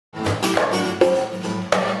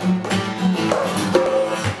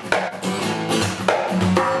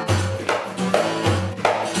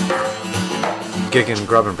gig and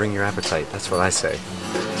grub and bring your appetite. That's what I say.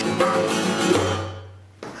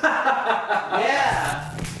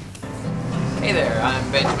 Yeah! Hey there,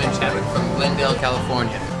 I'm Benjamin Chadwick from Glendale,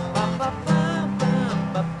 California.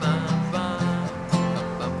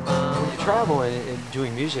 When you travel and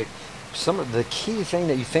doing music, some of the key thing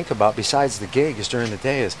that you think about besides the gig is during the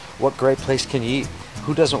day is what great place can you eat?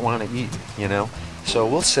 Who doesn't want to eat, you know? So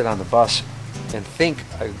we'll sit on the bus and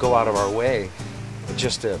go out of our way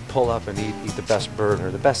just to pull up and eat the best bird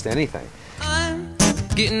or the best anything. I'm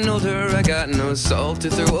getting older, I got no salt to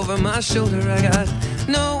throw over my shoulder. I got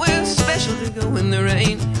nowhere special to go when there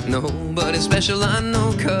ain't nobody special I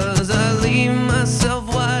know, 'cause I leave myself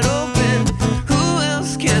wide open. Who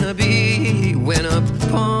else can I be? When a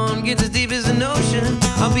pond gets as deep as an ocean,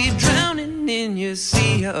 I'll be drowning in your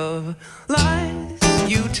sea of lies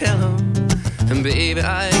you tell 'em. And baby,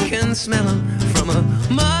 I can smell 'em from a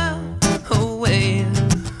mile away.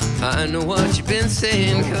 I know what you've been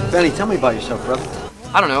saying. Benny, tell me about yourself, brother.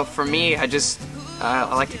 I don't know, for me, I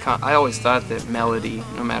always thought that melody,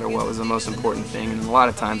 no matter what, was the most important thing, and a lot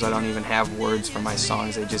of times I don't even have words for my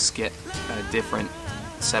songs. They just get a different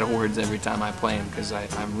set of words every time I play them, because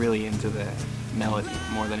I'm really into the melody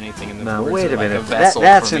more than anything in the Now, words. wait a minute. That's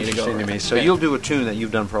interesting to me. So you'll do a tune that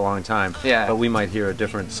you've done for a long time, yeah, but we might hear a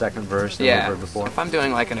different second verse than we've heard before. If I'm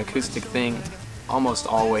doing like an acoustic thing, almost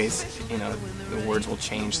always, you know, the words will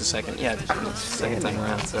change the second time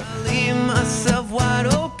around. So. Leave myself wide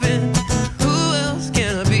open. Who else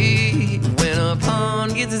can I be? When a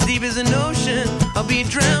pond gets as deep as an ocean, I'll be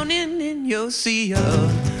drowning in your sea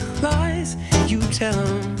of lies you tell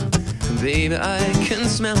 'em. Baby, I can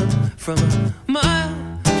smell 'em from a mile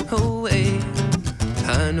away.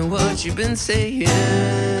 I know what you've been saying.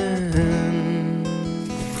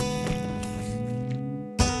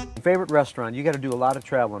 Favorite restaurant? You got to do a lot of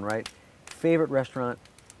traveling, right? Favorite restaurant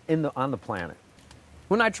on the planet?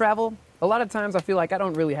 When I travel, a lot of times I feel like I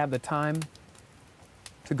don't really have the time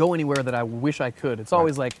to go anywhere that I wish I could. It's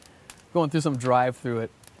always like going through some drive-through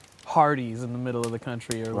at Hardee's in the middle of the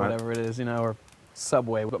country or whatever it is, you know, or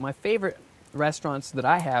Subway. But my favorite restaurants that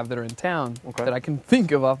I have that are in town that I can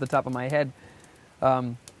think of off the top of my head,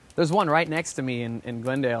 there's one right next to me in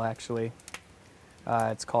Glendale, actually.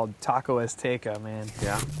 It's called Taco Azteca, man.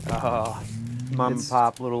 Yeah. Oh, Mom and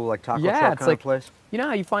pop little like taco truck it's kind like, of place. You know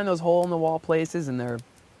how you find those hole-in-the-wall places and they're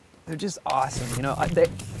just awesome. You know, I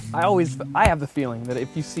have the feeling that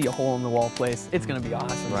if you see a hole-in-the-wall place, it's going to be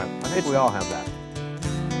awesome. Right. I think we all have that.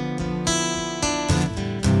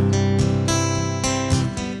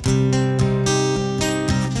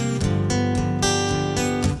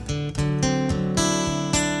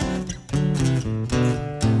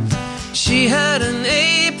 She had an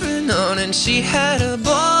apron on and she had a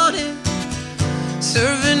bonnet,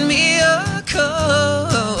 serving me a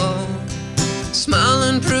cup,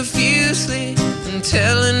 smiling profusely and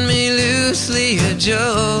telling me loosely a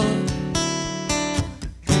joke.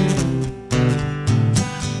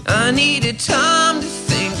 I needed time to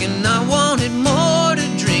think and I wanted more to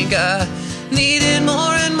drink. I needed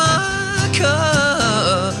more in my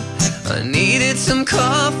cup. I needed some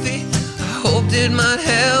coffee. Hoped it might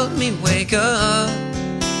help me wake up.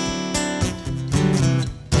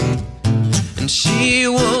 And she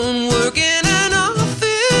won't work in an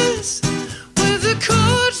office with the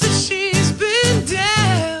cards that she's been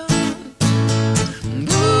dealt.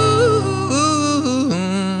 Ooh.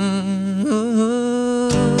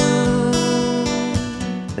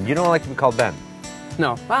 And you don't like to be called Ben?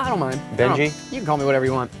 No, I don't mind. Benji? You can call me whatever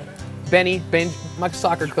you want. Benny, my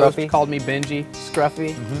soccer coach called me Benji,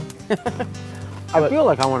 Scruffy. I feel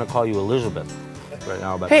like I want to call you Elizabeth right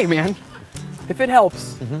now. But hey, man, if it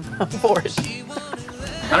helps, I'm for it. I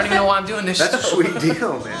don't even know why I'm doing this. That's a sweet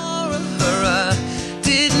deal, man. I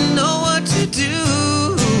didn't know what to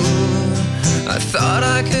do. I thought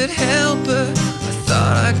I could help her. I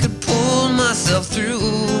thought I could pull myself through.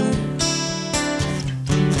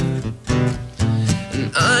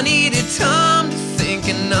 And I needed time to think,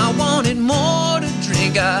 and I wanted more to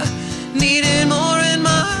drink. I needed more in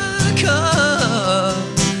my cup.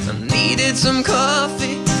 I needed some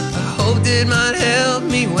coffee. I hoped it might help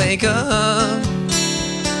me wake up.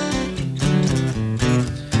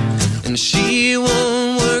 And she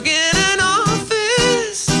won't work in an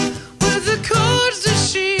office with the cards that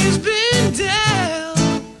she's been dealt.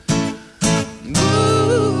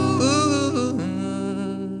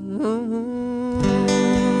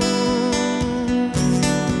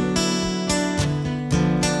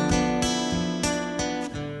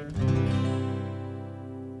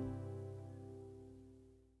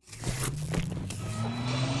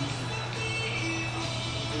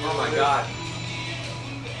 Oh my God.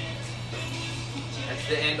 That's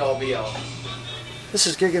the end all be all. This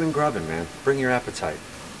is gigging and grubbing, man. Bring your appetite.